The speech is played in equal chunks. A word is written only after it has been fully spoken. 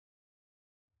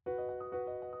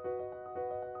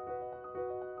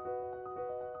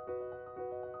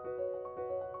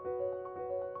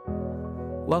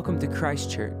Welcome to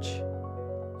Christ Church.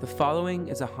 The following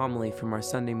is a homily from our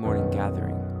Sunday morning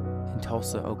gathering in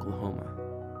Tulsa, Oklahoma.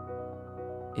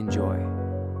 Enjoy.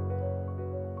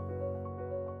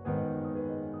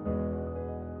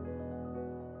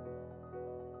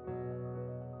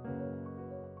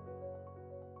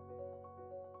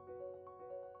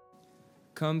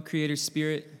 Come, Creator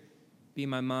Spirit, be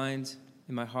my mind,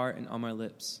 in my heart, and on my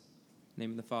lips. In the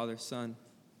name of the Father, Son,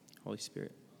 Holy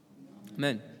Spirit.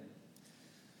 Amen.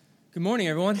 Good morning,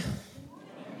 everyone.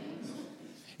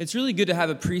 It's really good to have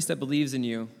a priest that believes in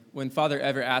you. When Father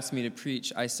ever asked me to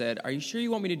preach, I said, "Are you sure you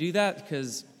want me to do that?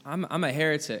 Because I'm a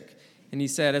heretic." And he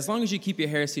said, "As long as you keep your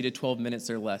heresy to 12 minutes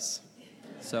or less."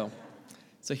 So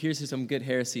here's some good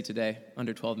heresy today,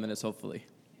 under 12 minutes, hopefully.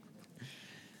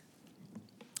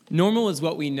 Normal is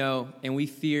what we know, and we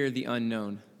fear the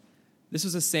unknown. This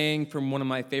was a saying from one of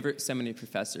my favorite seminary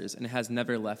professors, and it has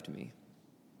never left me.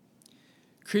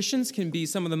 Christians can be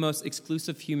some of the most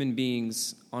exclusive human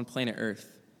beings on planet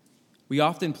Earth. We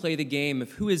often play the game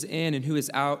of who is in and who is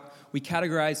out. We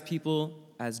categorize people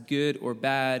as good or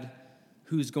bad,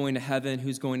 who's going to heaven,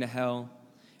 who's going to hell.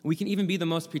 And we can even be the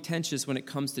most pretentious when it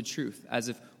comes to truth, as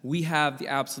if we have the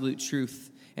absolute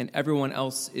truth and everyone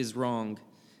else is wrong.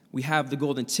 We have the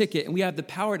golden ticket, and we have the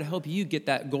power to help you get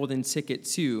that golden ticket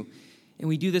too. And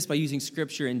we do this by using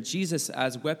Scripture and Jesus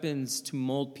as weapons to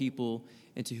mold people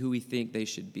into who we think they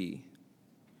should be.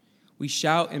 We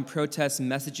shout and protest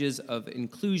messages of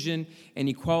inclusion and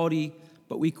equality,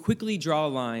 but we quickly draw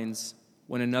lines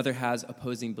when another has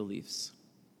opposing beliefs.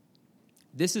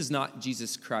 This is not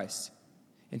Jesus Christ,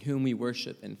 in whom we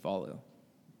worship and follow.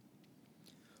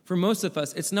 For most of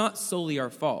us, it's not solely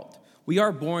our fault. We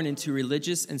are born into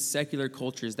religious and secular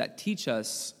cultures that teach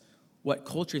us what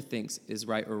culture thinks is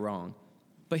right or wrong.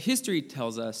 But history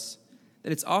tells us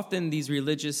that it's often these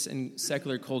religious and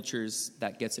secular cultures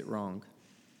that gets it wrong.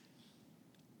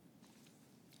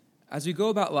 As we go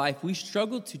about life, we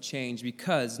struggle to change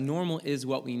because normal is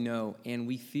what we know, and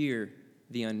we fear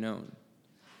the unknown.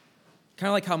 Kind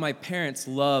of like how my parents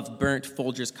love burnt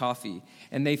Folgers coffee,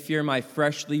 and they fear my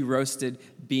freshly roasted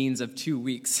beans of 2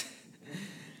 weeks.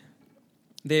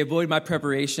 They avoid my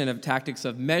preparation of tactics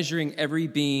of measuring every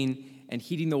bean and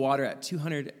heating the water at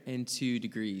 202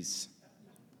 degrees.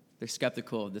 They're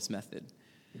skeptical of this method.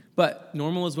 But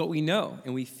normal is what we know,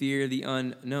 and we fear the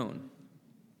unknown.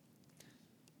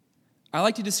 I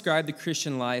like to describe the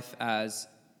Christian life as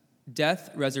death,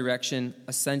 resurrection,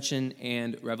 ascension,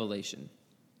 and revelation.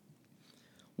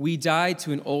 We die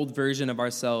to an old version of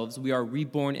ourselves. We are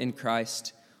reborn in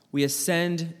Christ. We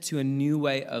ascend to a new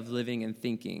way of living and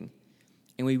thinking.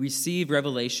 And we receive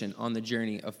revelation on the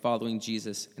journey of following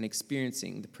Jesus and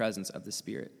experiencing the presence of the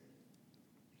Spirit.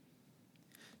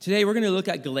 Today, we're going to look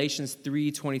at Galatians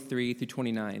 3:23 through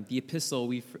 29, the epistle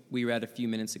we read a few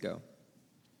minutes ago.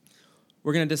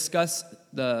 We're going to discuss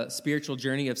the spiritual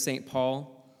journey of St.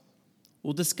 Paul.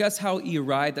 We'll discuss how he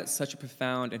arrived at such a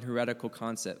profound and heretical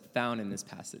concept found in this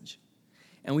passage.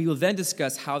 And we will then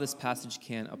discuss how this passage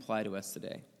can apply to us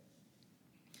today.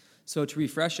 So to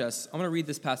refresh us, I'm going to read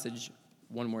this passage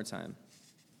one more time.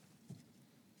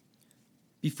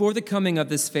 Before the coming of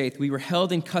this faith, we were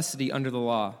held in custody under the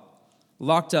law,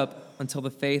 locked up until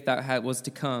the faith that was to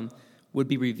come would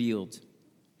be revealed.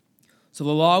 So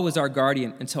the law was our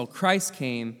guardian until Christ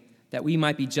came that we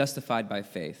might be justified by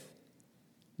faith.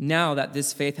 Now that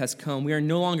this faith has come, we are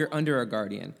no longer under our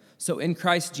guardian. So in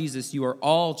Christ Jesus, you are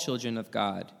all children of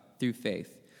God through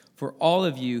faith. For all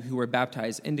of you who were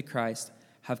baptized into Christ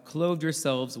have clothed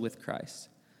yourselves with Christ.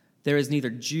 There is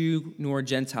neither Jew nor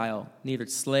Gentile, neither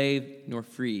slave nor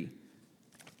free,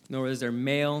 nor is there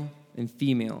male and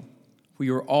female. We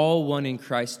are all one in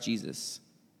Christ Jesus.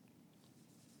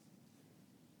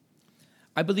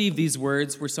 I believe these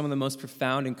words were some of the most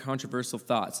profound and controversial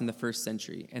thoughts in the first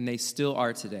century, and they still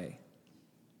are today.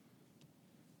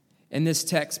 In this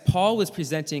text, Paul was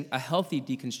presenting a healthy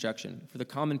deconstruction for the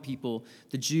common people,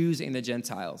 the Jews and the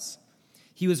Gentiles.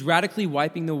 He was radically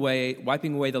wiping away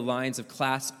the lines of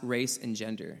class, race, and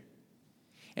gender.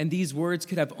 And these words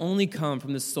could have only come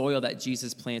from the soil that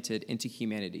Jesus planted into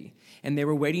humanity, and they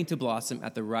were waiting to blossom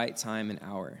at the right time and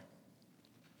hour.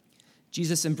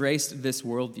 Jesus embraced this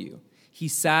worldview. He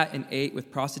sat and ate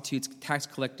with prostitutes, tax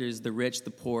collectors, the rich,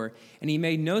 the poor, and he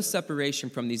made no separation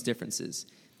from these differences.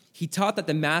 He taught that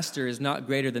the master is not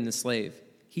greater than the slave.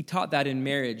 He taught that in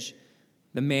marriage,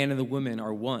 the man and the woman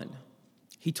are one.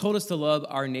 He told us to love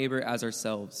our neighbor as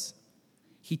ourselves.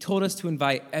 He told us to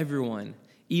invite everyone,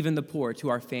 even the poor, to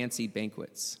our fancy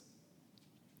banquets.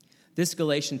 This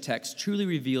Galatian text truly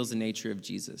reveals the nature of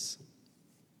Jesus.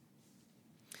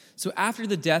 So after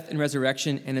the death and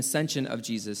resurrection and ascension of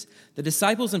Jesus, the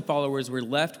disciples and followers were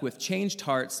left with changed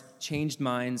hearts, changed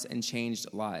minds, and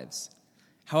changed lives.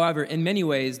 However, in many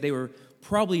ways, they were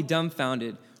probably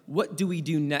dumbfounded. What do we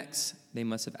do next? They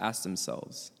must have asked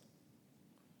themselves.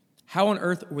 How on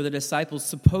earth were the disciples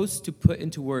supposed to put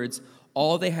into words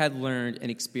all they had learned and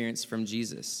experienced from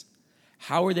Jesus?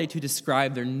 How were they to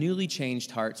describe their newly changed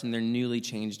hearts and their newly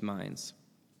changed minds?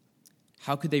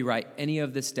 How could they write any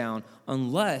of this down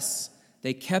unless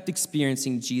they kept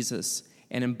experiencing Jesus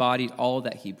and embodied all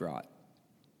that he brought?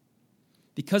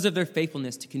 Because of their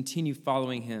faithfulness to continue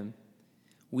following him,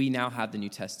 we now have the New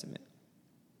Testament.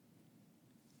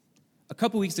 A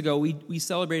couple weeks ago, we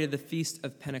celebrated the Feast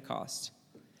of Pentecost.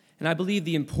 And I believe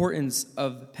the importance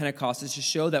of Pentecost is to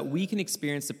show that we can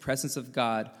experience the presence of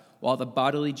God while the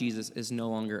bodily Jesus is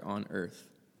no longer on earth.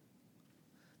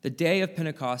 The day of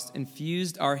Pentecost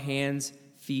infused our hands,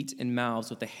 feet, and mouths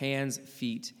with the hands,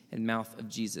 feet, and mouth of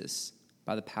Jesus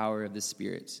by the power of the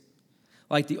Spirit.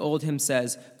 Like the old hymn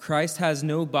says, Christ has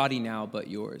no body now but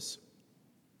yours.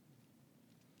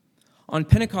 On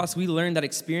Pentecost, we learned that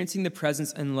experiencing the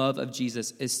presence and love of Jesus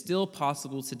is still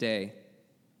possible today.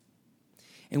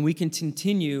 And we can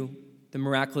continue the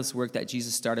miraculous work that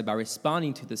Jesus started by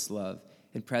responding to this love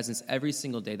and presence every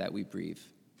single day that we breathe.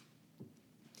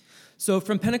 So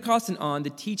from Pentecost and on, the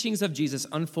teachings of Jesus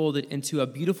unfolded into a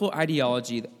beautiful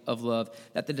ideology of love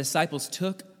that the disciples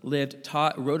took, lived,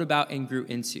 taught, wrote about, and grew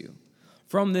into.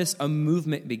 From this, a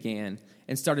movement began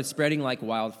and started spreading like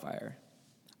wildfire.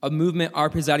 A movement our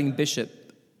presiding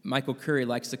bishop, Michael Curry,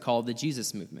 likes to call the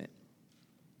Jesus movement.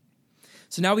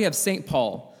 So now we have St.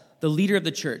 Paul, the leader of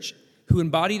the church, who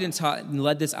embodied and taught and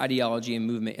led this ideology and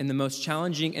movement in the most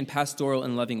challenging and pastoral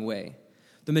and loving way.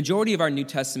 The majority of our New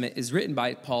Testament is written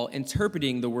by Paul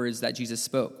interpreting the words that Jesus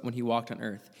spoke when he walked on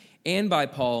earth, and by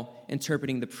Paul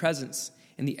interpreting the presence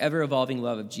and the ever-evolving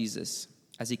love of Jesus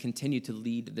as he continued to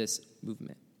lead this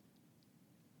movement.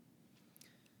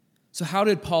 So how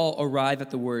did Paul arrive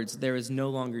at the words, there is no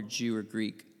longer Jew or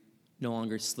Greek, no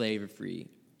longer slave or free,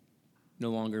 no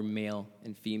longer male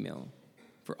and female,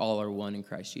 for all are one in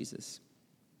Christ Jesus?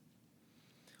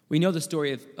 We know the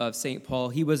story of St. Paul.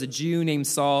 He was a Jew named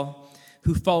Saul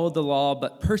who followed the law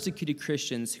but persecuted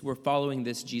Christians who were following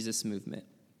this Jesus movement.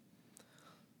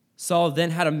 Saul then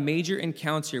had a major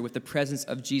encounter with the presence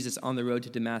of Jesus on the road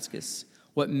to Damascus,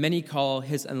 what many call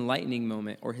his enlightening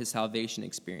moment or his salvation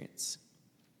experience.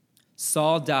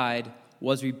 Saul died,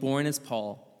 was reborn as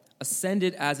Paul,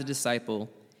 ascended as a disciple,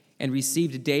 and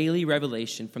received daily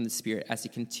revelation from the Spirit as he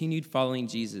continued following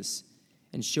Jesus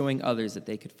and showing others that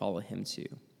they could follow him too.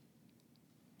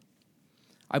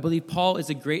 I believe Paul is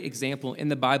a great example in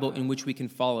the Bible in which we can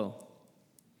follow.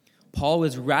 Paul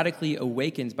was radically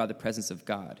awakened by the presence of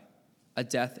God, a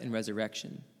death and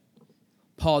resurrection.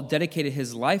 Paul dedicated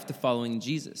his life to following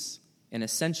Jesus, an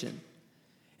ascension.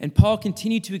 And Paul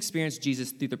continued to experience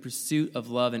Jesus through the pursuit of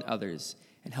love in others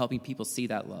and helping people see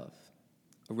that love,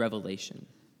 a revelation.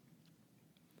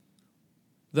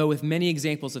 Though with many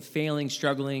examples of failing,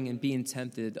 struggling, and being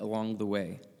tempted along the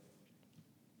way.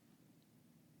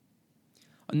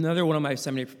 Another one of my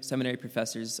seminary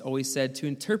professors always said to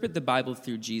interpret the Bible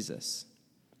through Jesus.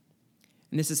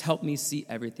 And this has helped me see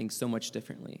everything so much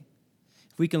differently.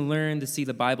 If we can learn to see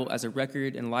the Bible as a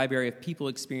record and library of people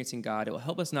experiencing God, it will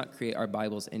help us not create our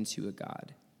Bibles into a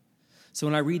God. So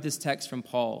when I read this text from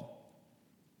Paul,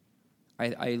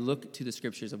 I look to the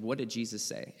scriptures of what did Jesus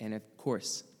say? And of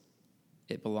course,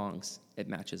 it belongs, it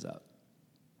matches up.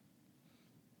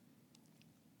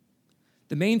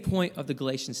 The main point of the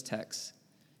Galatians text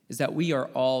is that we are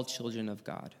all children of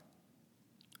God.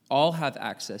 All have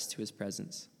access to his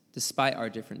presence, despite our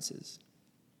differences.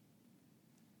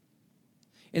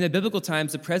 In the biblical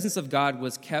times, the presence of God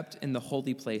was kept in the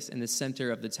holy place in the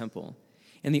center of the temple,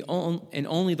 and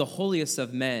only the holiest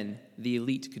of men, the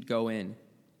elite, could go in.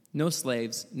 No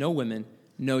slaves, no women,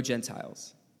 no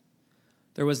Gentiles.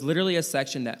 There was literally a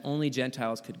section that only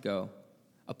Gentiles could go,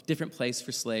 a different place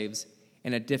for slaves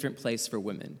and a different place for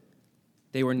women.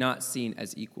 They were not seen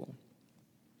as equal.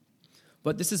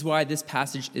 But this is why this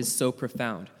passage is so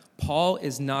profound. Paul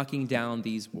is knocking down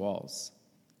these walls,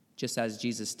 just as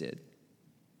Jesus did.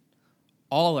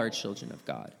 All are children of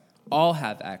God. All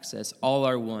have access. All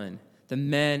are one. The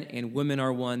men and women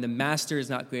are one. The master is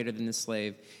not greater than the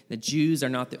slave. The Jews are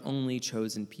not the only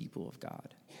chosen people of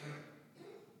God.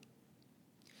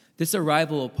 This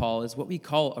arrival of Paul is what we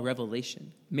call a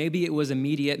revelation. Maybe it was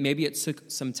immediate. Maybe it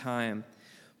took some time.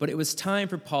 But it was time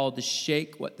for Paul to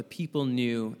shake what the people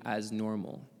knew as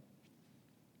normal.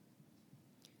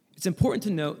 It's important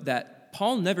to note that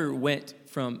Paul never went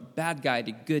from bad guy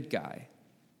to good guy.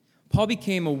 Paul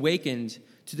became awakened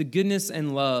to the goodness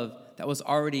and love that was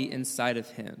already inside of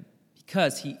him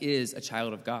because he is a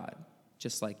child of God,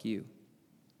 just like you.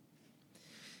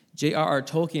 J.R.R.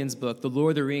 Tolkien's book, The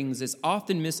Lord of the Rings, is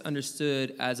often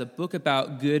misunderstood as a book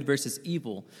about good versus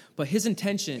evil, but his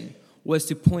intention was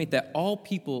to point that all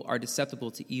people are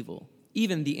susceptible to evil,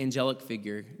 even the angelic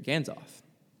figure Gandalf.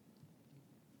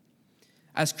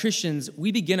 As Christians,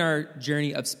 we begin our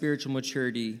journey of spiritual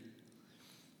maturity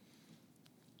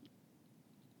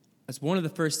as one of the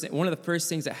first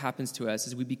things that happens to us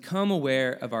is we become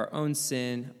aware of our own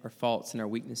sin, our faults, and our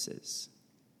weaknesses.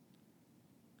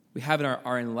 We have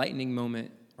our enlightening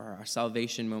moment, or our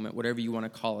salvation moment, whatever you want to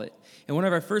call it. And one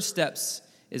of our first steps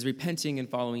is repenting and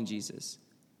following Jesus.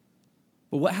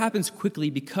 But what happens quickly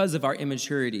because of our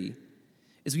immaturity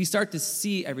is we start to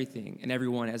see everything and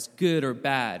everyone as good or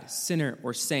bad, sinner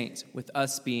or saint, with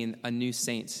us being a new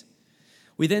saint.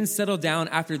 We then settle down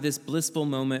after this blissful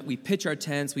moment. We pitch our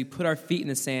tents. We put our feet in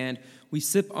the sand. We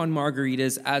sip on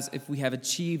margaritas as if we have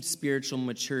achieved spiritual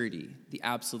maturity, the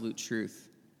absolute truth.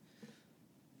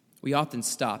 We often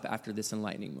stop after this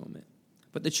enlightening moment.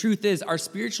 But the truth is, our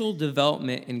spiritual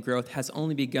development and growth has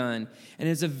only begun, and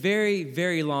is a very,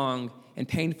 very long and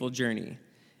painful journey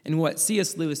in what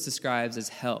C.S. Lewis describes as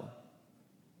hell.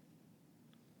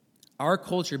 Our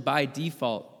culture, by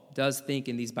default, does think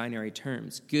in these binary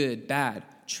terms: good, bad,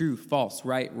 true, false,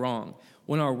 right, wrong,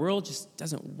 when our world just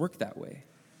doesn't work that way.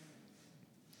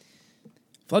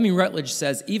 Fleming Rutledge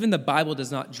says, even the Bible does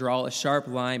not draw a sharp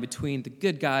line between the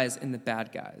good guys and the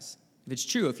bad guys. If it's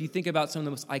true, if you think about some of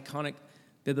the most iconic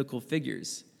biblical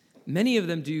figures, many of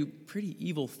them do pretty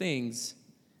evil things,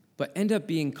 but end up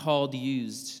being called,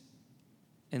 used,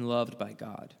 and loved by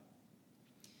God.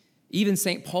 Even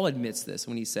St. Paul admits this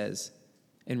when he says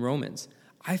in Romans,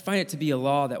 I find it to be a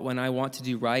law that when I want to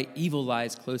do right, evil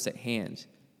lies close at hand.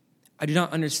 I do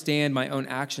not understand my own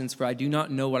actions, for I do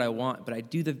not know what I want, but I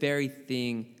do the very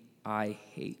thing I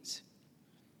hate.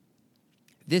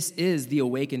 This is the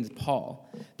awakened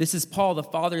Paul. This is Paul, the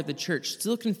father of the church,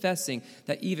 still confessing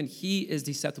that even he is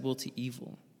susceptible to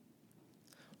evil.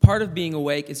 Part of being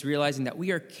awake is realizing that we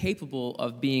are capable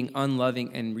of being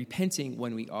unloving and repenting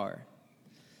when we are.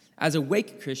 As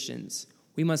awake Christians,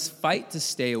 we must fight to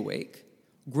stay awake,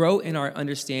 grow in our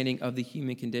understanding of the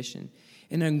human condition,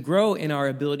 and then grow in our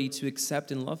ability to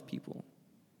accept and love people.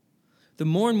 The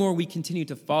more and more we continue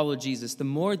to follow Jesus, the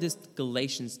more this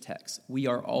Galatians text, we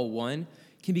are all one,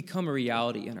 can become a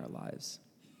reality in our lives.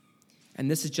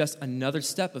 And this is just another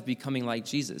step of becoming like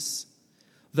Jesus.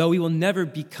 Though we will never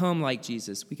become like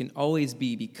Jesus, we can always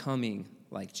be becoming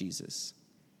like Jesus.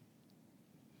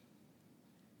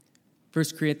 1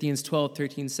 Corinthians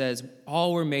 12:13 says,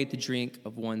 all were made to drink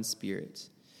of one spirit.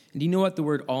 And do you know what the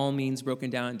word all means broken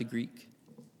down into Greek?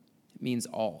 It means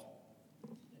all.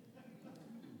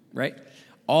 Right?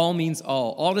 All means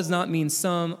all. All does not mean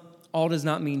some. All does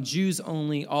not mean Jews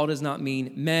only. All does not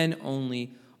mean men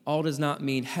only. All does not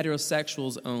mean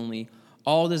heterosexuals only.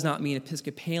 All does not mean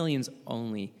Episcopalians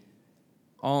only.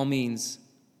 All means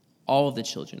all of the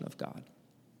children of God.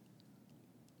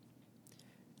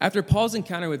 After Paul's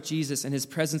encounter with Jesus and his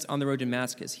presence on the road to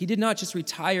Damascus, he did not just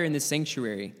retire in the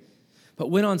sanctuary, but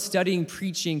went on studying,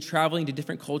 preaching, traveling to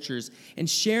different cultures, and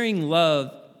sharing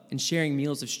love and sharing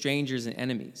meals of strangers and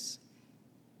enemies.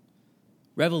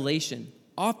 Revelation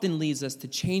often leads us to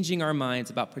changing our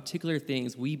minds about particular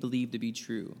things we believe to be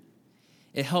true.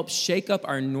 It helps shake up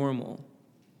our normal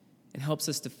and helps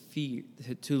us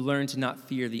to learn to not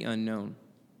fear the unknown.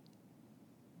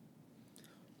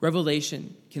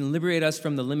 Revelation can liberate us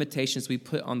from the limitations we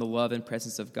put on the love and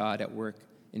presence of God at work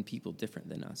in people different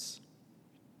than us.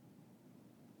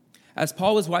 As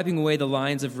Paul was wiping away the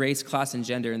lines of race, class, and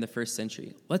gender in the first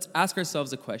century, let's ask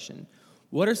ourselves a question.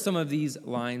 What are some of these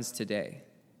lines today?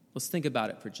 Let's think about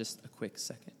it for just a quick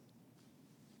second.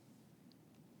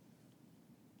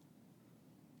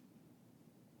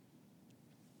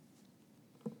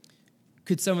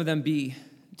 Could some of them be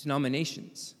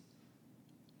denominations?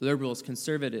 Liberals,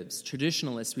 conservatives,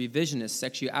 traditionalists, revisionists,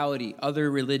 sexuality, other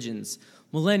religions,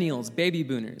 millennials, baby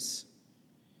boomers.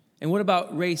 And what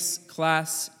about race,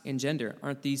 class, and gender?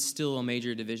 Aren't these still a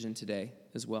major division today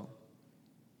as well?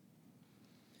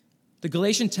 The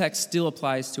Galatian text still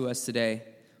applies to us today,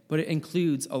 but it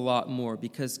includes a lot more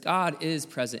because God is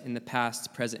present in the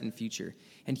past, present, and future,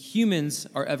 and humans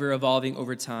are ever evolving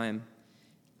over time.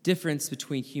 Difference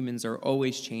between humans are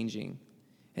always changing,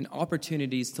 and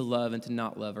opportunities to love and to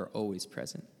not love are always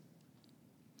present.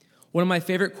 One of my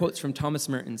favorite quotes from Thomas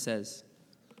Merton says,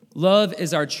 "Love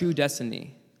is our true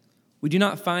destiny. We do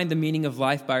not find the meaning of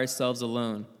life by ourselves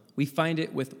alone. We find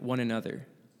it with one another.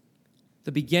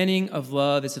 The beginning of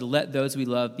love is to let those we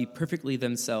love be perfectly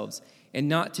themselves and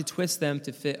not to twist them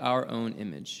to fit our own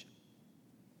image.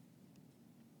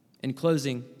 In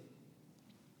closing,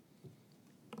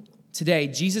 today,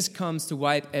 Jesus comes to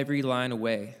wipe every line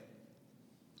away.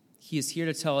 He is here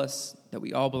to tell us that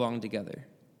we all belong together,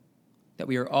 that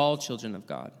we are all children of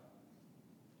God.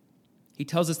 He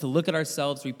tells us to look at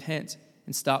ourselves, repent,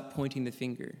 and stop pointing the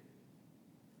finger.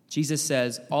 Jesus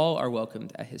says all are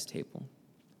welcomed at his table.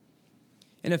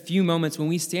 In a few moments, when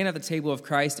we stand at the table of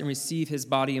Christ and receive his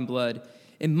body and blood,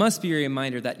 it must be a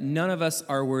reminder that none of us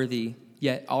are worthy,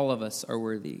 yet all of us are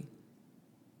worthy.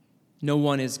 No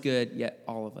one is good, yet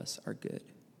all of us are good.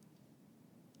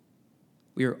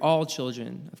 We are all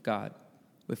children of God,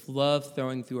 with love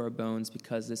flowing through our bones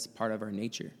because this is part of our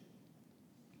nature.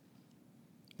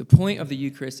 The point of the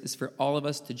Eucharist is for all of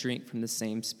us to drink from the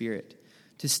same Spirit,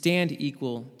 to stand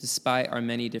equal despite our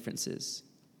many differences,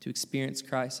 to experience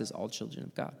Christ as all children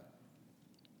of God.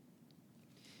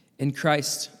 In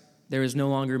Christ, there is no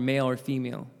longer male or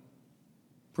female,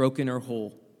 broken or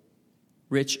whole,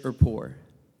 rich or poor,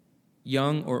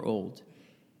 young or old,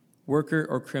 worker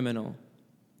or criminal,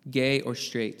 gay or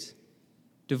straight,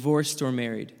 divorced or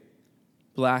married,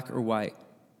 black or white,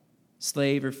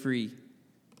 slave or free,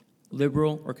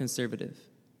 liberal or conservative,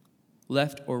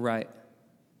 left or right,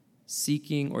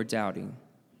 seeking or doubting.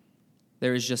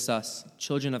 There is just us,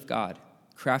 children of God,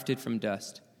 crafted from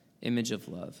dust, image of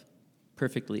love,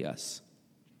 perfectly us.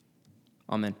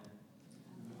 Amen.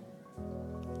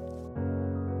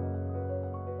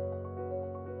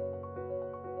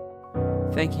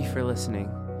 Thank you for listening.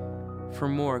 For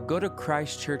more, go to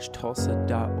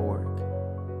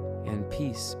christchurchtulsa.org, and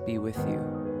peace be with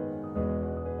you.